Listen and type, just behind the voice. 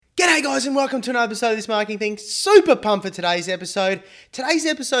G'day guys and welcome to another episode of This Marketing Thing. Super pumped for today's episode. Today's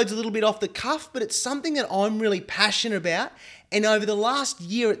episode's a little bit off the cuff, but it's something that I'm really passionate about. And over the last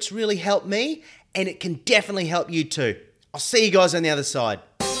year, it's really helped me and it can definitely help you too. I'll see you guys on the other side.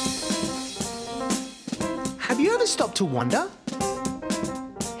 Have you ever stopped to wonder?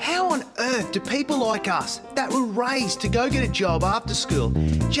 How on earth do people like us that were raised to go get a job after school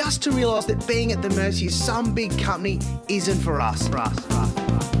just to realise that being at the mercy of some big company isn't for us?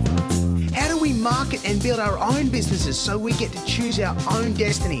 How do we market and build our own businesses so we get to choose our own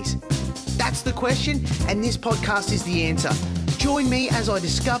destinies? That's the question, and this podcast is the answer. Join me as I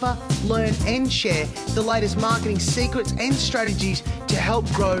discover, learn and share the latest marketing secrets and strategies to help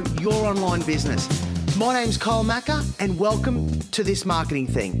grow your online business. My name's Kyle Macker, and welcome to This Marketing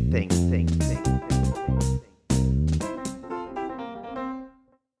Thing.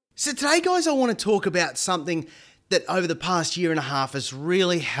 So today, guys, I want to talk about something that over the past year and a half has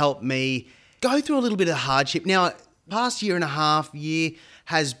really helped me go through a little bit of hardship. Now, past year and a half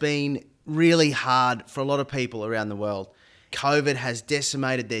has been really hard for a lot of people around the world. COVID has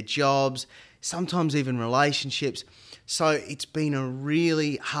decimated their jobs, sometimes even relationships. So it's been a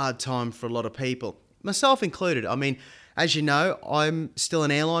really hard time for a lot of people, myself included. I mean, as you know, I'm still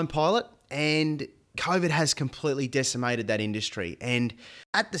an airline pilot and COVID has completely decimated that industry. And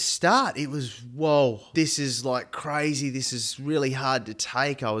at the start, it was, whoa, this is like crazy. This is really hard to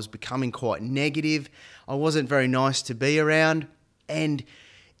take. I was becoming quite negative. I wasn't very nice to be around. And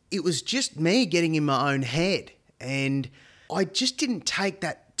it was just me getting in my own head. And I just didn't take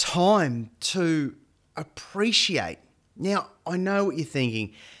that time to appreciate. Now, I know what you're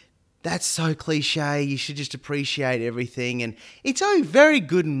thinking. That's so cliche. You should just appreciate everything. And it's only very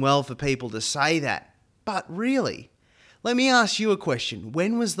good and well for people to say that. But really, let me ask you a question.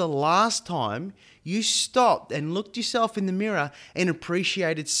 When was the last time you stopped and looked yourself in the mirror and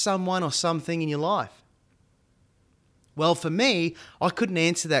appreciated someone or something in your life? Well, for me, I couldn't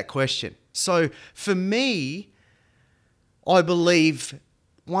answer that question. So for me, I believe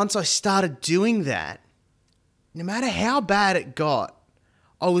once I started doing that, no matter how bad it got,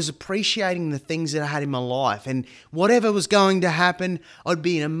 I was appreciating the things that I had in my life, and whatever was going to happen, I'd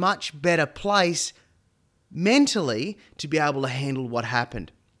be in a much better place mentally to be able to handle what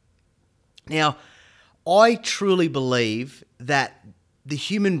happened. Now, I truly believe that the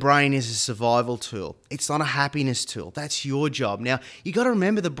human brain is a survival tool. It's not a happiness tool. That's your job. Now, you got to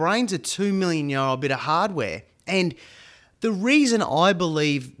remember the brain's a 2 million year old bit of hardware, and the reason I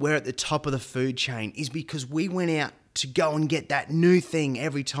believe we're at the top of the food chain is because we went out to go and get that new thing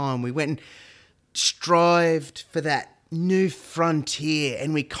every time. We went and strived for that new frontier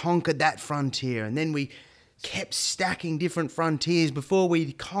and we conquered that frontier, and then we kept stacking different frontiers before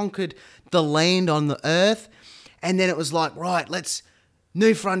we conquered the land on the earth. And then it was like, right,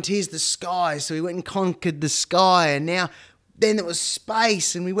 new frontiers, the sky. So we went and conquered the sky, and then it was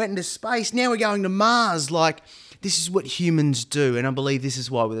space and we went into space. Now we're going to Mars. Like, this is what humans do. And I believe this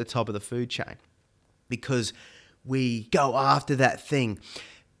is why we're at the top of the food chain, because we go after that thing.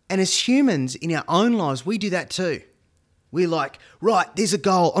 And as humans in our own lives, we do that too. We're like, right, there's a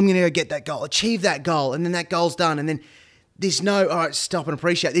goal. I'm going to go get that goal, achieve that goal. And then that goal's done. And then there's no, all right, stop and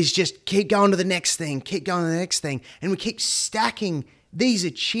appreciate. There's just keep going to the next thing, keep going to the next thing. And we keep stacking these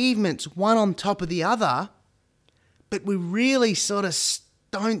achievements one on top of the other. But we really sort of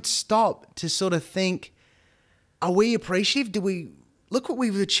don't stop to sort of think, are we appreciative? Look what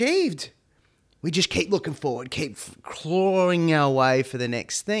we've achieved? We just keep looking forward, keep clawing our way for the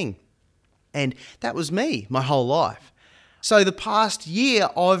next thing. And that was me my whole life. So the past year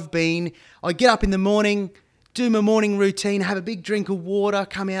I get up in the morning, do my morning routine, have a big drink of water,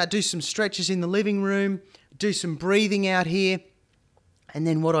 come out, do some stretches in the living room, do some breathing out here. And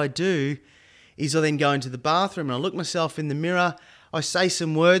then what I do is I then go into the bathroom and I look myself in the mirror, I say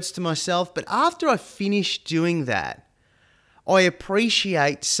some words to myself. But after I finish doing that, I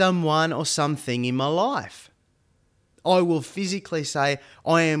appreciate someone or something in my life. I will physically say,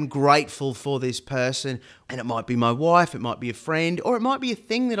 I am grateful for this person. And it might be my wife, it might be a friend, or it might be a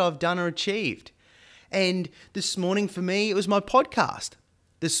thing that I've done or achieved. And this morning for me, it was my podcast.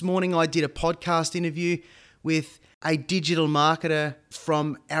 This morning I did a podcast interview with a digital marketer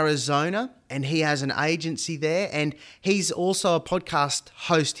from Arizona, and he has an agency there, and he's also a podcast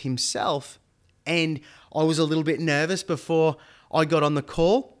host himself. And I was a little bit nervous before I got on the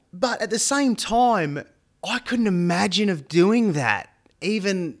call, but at the same time, I couldn't imagine of doing that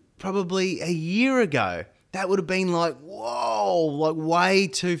even probably a year ago. That would have been like, whoa, like way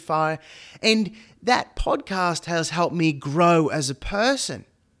too far. And that podcast has helped me grow as a person.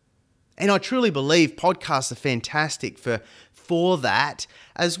 And I truly believe podcasts are fantastic for for that,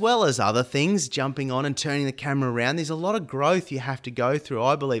 as well as other things, jumping on and turning the camera around. There's a lot of growth you have to go through,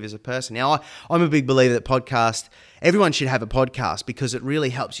 I believe, as a person. Now, I'm a big believer that everyone should have a podcast because it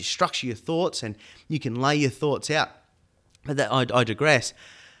really helps you structure your thoughts and you can lay your thoughts out. But I digress.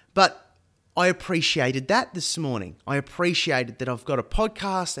 But I appreciated that this morning. I appreciated that I've got a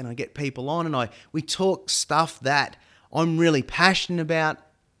podcast and I get people on and we talk stuff that I'm really passionate about.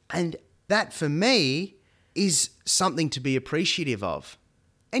 And that for me is something to be appreciative of.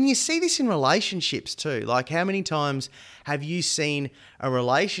 And you see this in relationships too. Like, how many times have you seen a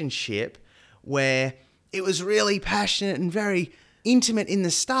relationship where it was really passionate and very intimate in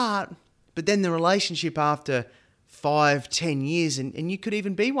the start, but then the relationship after 5-10 years, and you could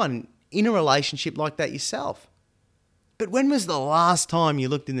even be one in a relationship like that yourself. But when was the last time you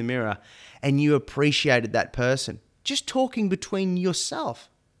looked in the mirror and you appreciated that person? Just talking between yourself.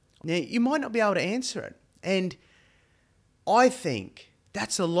 Now, you might not be able to answer it. And I think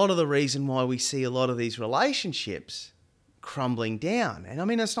that's a lot of the reason why we see a lot of these relationships crumbling down. And I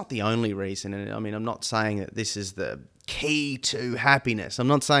mean, it's not the only reason. And I mean, I'm not saying that this is the key to happiness. I'm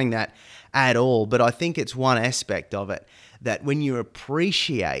not saying that at all. But I think it's one aspect of it that when you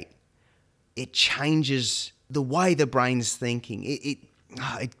appreciate, it changes the way the brain's thinking.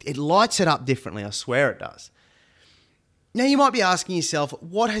 It lights it up differently. I swear it does. Now, you might be asking yourself,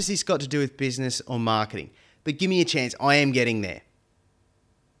 what has this got to do with business or marketing? But give me a chance. I am getting there.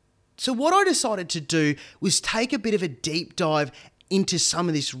 So what I decided to do was take a bit of a deep dive into some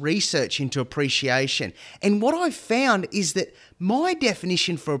of this research into appreciation. And what I found is that my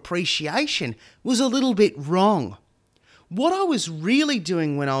definition for appreciation was a little bit wrong. What I was really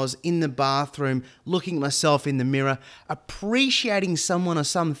doing when I was in the bathroom, looking at myself in the mirror, appreciating someone or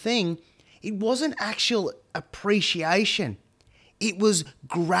something, it wasn't actual appreciation. It was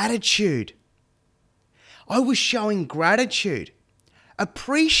gratitude. I was showing gratitude.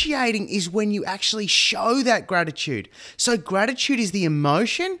 Appreciating is when you actually show that gratitude. So gratitude is the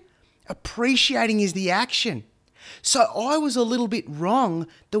emotion, appreciating is the action. So I was a little bit wrong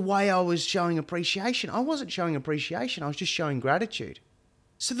the way I was showing appreciation. I wasn't showing appreciation, I was just showing gratitude.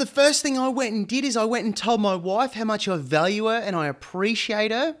 So the first thing I went and did is I went and told my wife how much I value her and I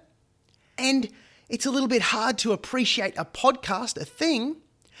appreciate her. And it's a little bit hard to appreciate a podcast, a thing.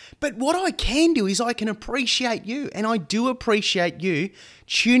 But what I can do is I can appreciate you. And I do appreciate you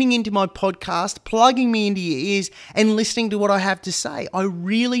tuning into my podcast, plugging me into your ears and listening to what I have to say. I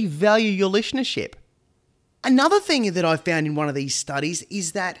really value your listenership. Another thing that I found in one of these studies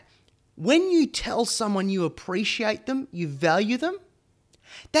is that when you tell someone you appreciate them, you value them,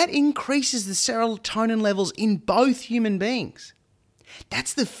 that increases the serotonin levels in both human beings.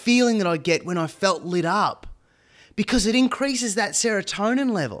 That's the feeling that I get when I felt lit up, because it increases that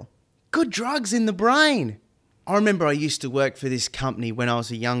serotonin level. Good drugs in the brain. I remember I used to work for this company when I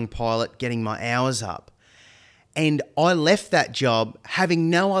was a young pilot, getting my hours up. And I left that job having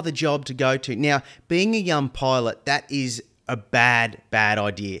no other job to go to. Now, being a young pilot, that is a bad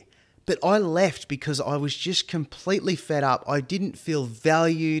idea. But I left because I was just completely fed up. I didn't feel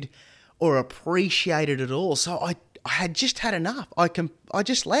valued or appreciated at all. So I had just had enough. I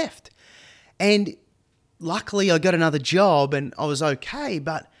just left. And luckily I got another job and I was okay,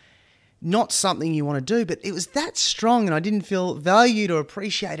 but not something you want to do. But it was that strong and I didn't feel valued or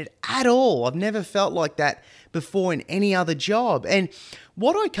appreciated at all. I've never felt like that before in any other job. And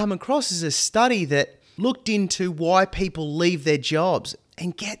what I come across is a study that looked into why people leave their jobs.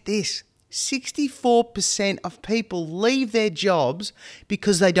 And get this, 64% of people leave their jobs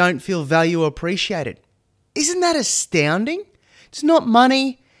because they don't feel valued or appreciated. Isn't that astounding? It's not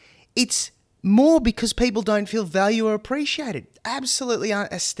money. It's more because people don't feel valued or appreciated. Absolutely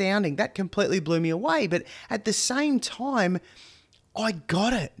astounding. That completely blew me away. But at the same time, I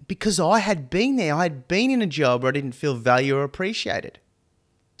got it because I had been there. I had been in a job where I didn't feel valued or appreciated.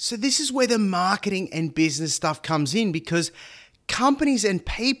 So this is where the marketing and business stuff comes in, because companies and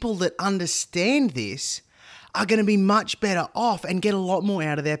people that understand this are going to be much better off and get a lot more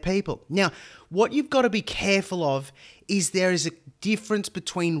out of their people. Now, what you've got to be careful of is there is a difference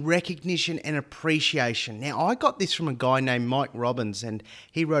between recognition and appreciation. Now, I got this from a guy named Mike Robbins, and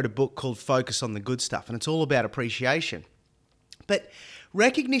he wrote a book called Focus on the Good Stuff, and it's all about appreciation. But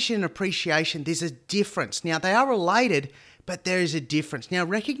recognition and appreciation, there's a difference. Now, they are related, but there is a difference. Now,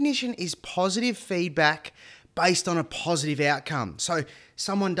 recognition is positive feedback based on a positive outcome. So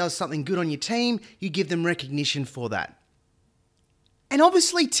someone does something good on your team, you give them recognition for that. And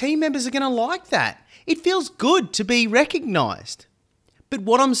obviously team members are going to like that. It feels good to be recognized. But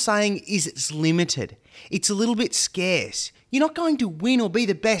what I'm saying is it's limited. It's a little bit scarce. You're not going to win or be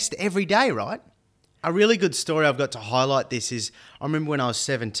the best every day, right? A really good story I've got to highlight this is, I remember when I was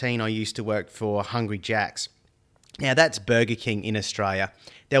 17, I used to work for Hungry Jack's. Now, that's Burger King in Australia.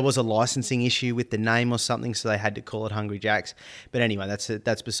 There was a licensing issue with the name or something, so they had to call it Hungry Jack's. But anyway,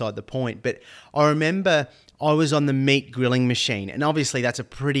 that's beside the point. But I remember I was on the meat grilling machine, and obviously that's a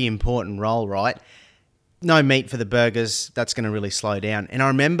pretty important role, right? No meat for the burgers, that's going to really slow down. And I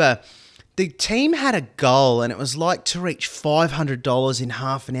remember the team had a goal, and it was like to reach $500 in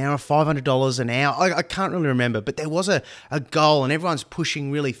half an hour, $500 an hour. I can't really remember, but there was a goal, and everyone's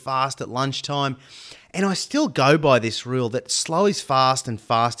pushing really fast at lunchtime. And I still go by this rule that slow is fast and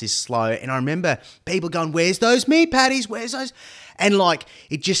fast is slow. And I remember people going, "Where's those meat patties? Where's those?" And like,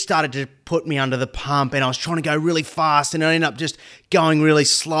 it just started to put me under the pump, and I was trying to go really fast, and I ended up just going really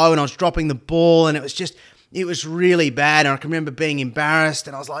slow, and I was dropping the ball, and it was really bad. And I can remember being embarrassed,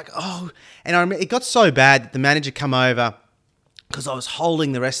 and I was like, oh, and I remember it got so bad that the manager come over, because I was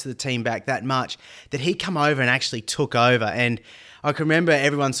holding the rest of the team back that much, that he come over and actually took over. And I can remember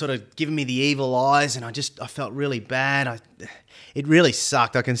everyone sort of giving me the evil eyes, and I felt really bad. It really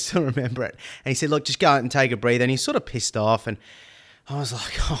sucked. I can still remember it. And he said, "Look, just go out and take a breather." And he's sort of pissed off, and I was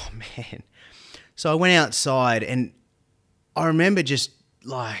like, oh man. So I went outside, and I remember just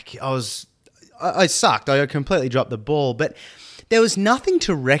like, I sucked. I completely dropped the ball, but there was nothing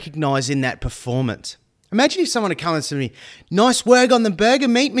to recognize in that performance. Imagine if someone had come and said to me, "Nice work on the burger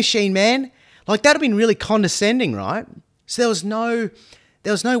meat machine, man." Like, that'd have been really condescending, right? So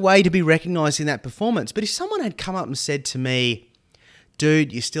there was no way to be recognized in that performance. But if someone had come up and said to me,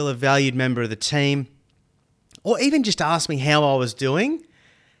 "Dude, you're still a valued member of the team," or even just asked me how I was doing,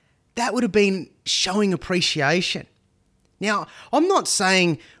 that would have been showing appreciation. Now, I'm not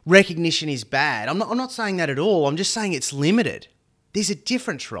saying recognition is bad. I'm not saying that at all. I'm just saying it's limited. There's a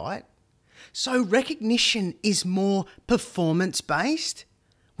difference, right? So recognition is more performance-based,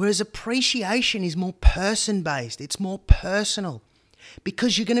 whereas appreciation is more person-based. It's more personal,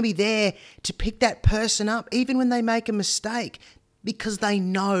 because you're going to be there to pick that person up even when they make a mistake, because they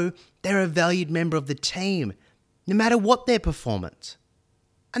know they're a valued member of the team, no matter what their performance.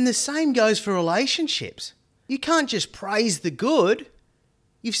 And the same goes for relationships. You can't just praise the good.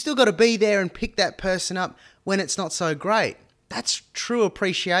 You've still got to be there and pick that person up when it's not so great. That's true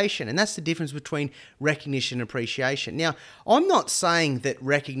appreciation, and that's the difference between recognition and appreciation. Now, I'm not saying that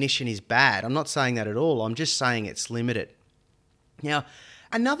recognition is bad. I'm not saying that at all. I'm just saying it's limited. Now,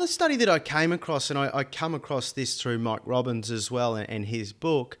 another study that I came across, and I come across this through Mike Robbins as well and his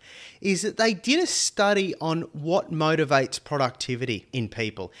book, is that they did a study on what motivates productivity in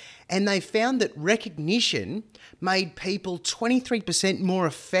people. And they found that recognition made people 23% more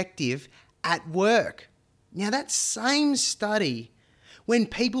effective at work. Now, that same study, when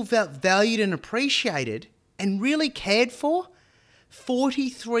people felt valued and appreciated and really cared for,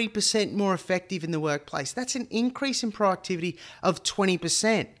 43% more effective in the workplace. That's an increase in productivity of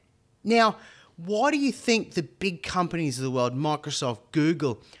 20%. Now, why do you think the big companies of the world, Microsoft,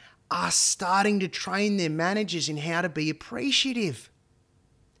 Google, are starting to train their managers in how to be appreciative?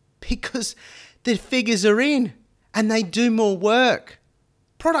 Because the figures are in and they do more work.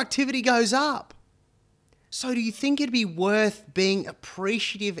 Productivity goes up. So do you think it'd be worth being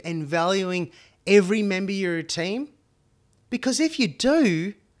appreciative and valuing every member of your team? Because if you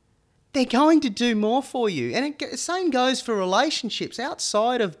do, they're going to do more for you. And the same goes for relationships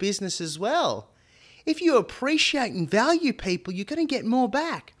outside of business as well. If you appreciate and value people, you're going to get more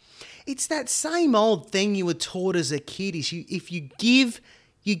back. It's that same old thing you were taught as a kid, is if you give,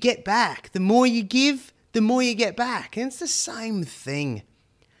 you get back. The more you give, the more you get back. And it's the same thing.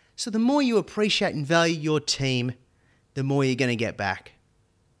 So the more you appreciate and value your team, the more you're going to get back.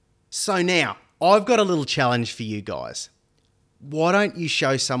 So now, I've got a little challenge for you guys. Why don't you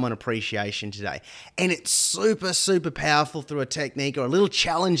show someone appreciation today? And it's super, super powerful through a technique or a little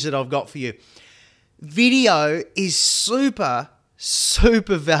challenge that I've got for you. Video is super,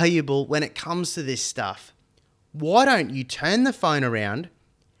 super valuable when it comes to this stuff. Why don't you turn the phone around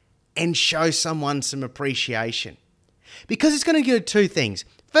and show someone some appreciation? Because it's going to do two things.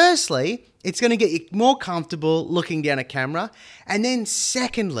 Firstly, it's going to get you more comfortable looking down a camera. And then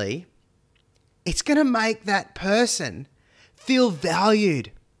secondly, it's going to make that person feel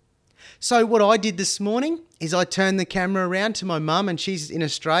valued. So what I did this morning is I turned the camera around to my mum, and she's in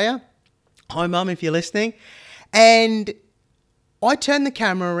Australia. Hi Mum, if you're listening. And I turned the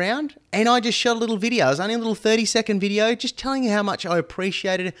camera around and I just shot a little video. It was only a little 30-second video just telling her how much I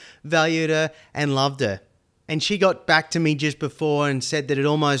appreciated her, valued her, and loved her. And she got back to me just before and said that it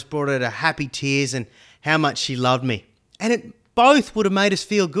almost brought her to happy tears and how much she loved me. And it both would have made us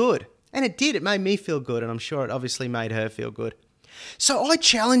feel good. And it did. It made me feel good. And I'm sure it obviously made her feel good. So I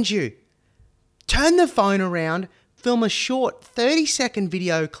challenge you Turn the phone around, film a short 30-second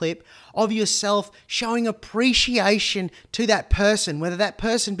video clip of yourself showing appreciation to that person, whether that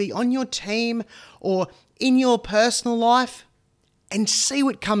person be on your team or in your personal life, and see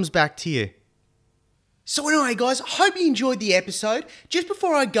what comes back to you. So anyway, guys, I hope you enjoyed the episode. Just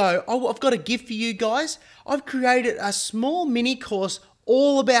before I go, I've got a gift for you guys. I've created a small mini course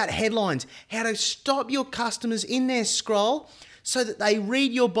all about headlines, how to stop your customers in their scroll so that they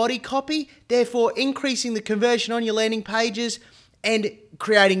read your body copy, therefore increasing the conversion on your landing pages and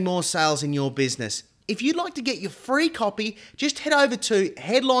creating more sales in your business. If you'd like to get your free copy, just head over to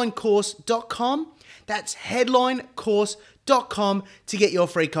headlinecourse.com. That's headlinecourse.com to get your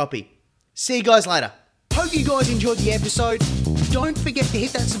free copy. See you guys later. Hope you guys enjoyed the episode. Don't forget to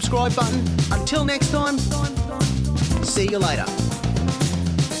hit that subscribe button. Until next time, see you later.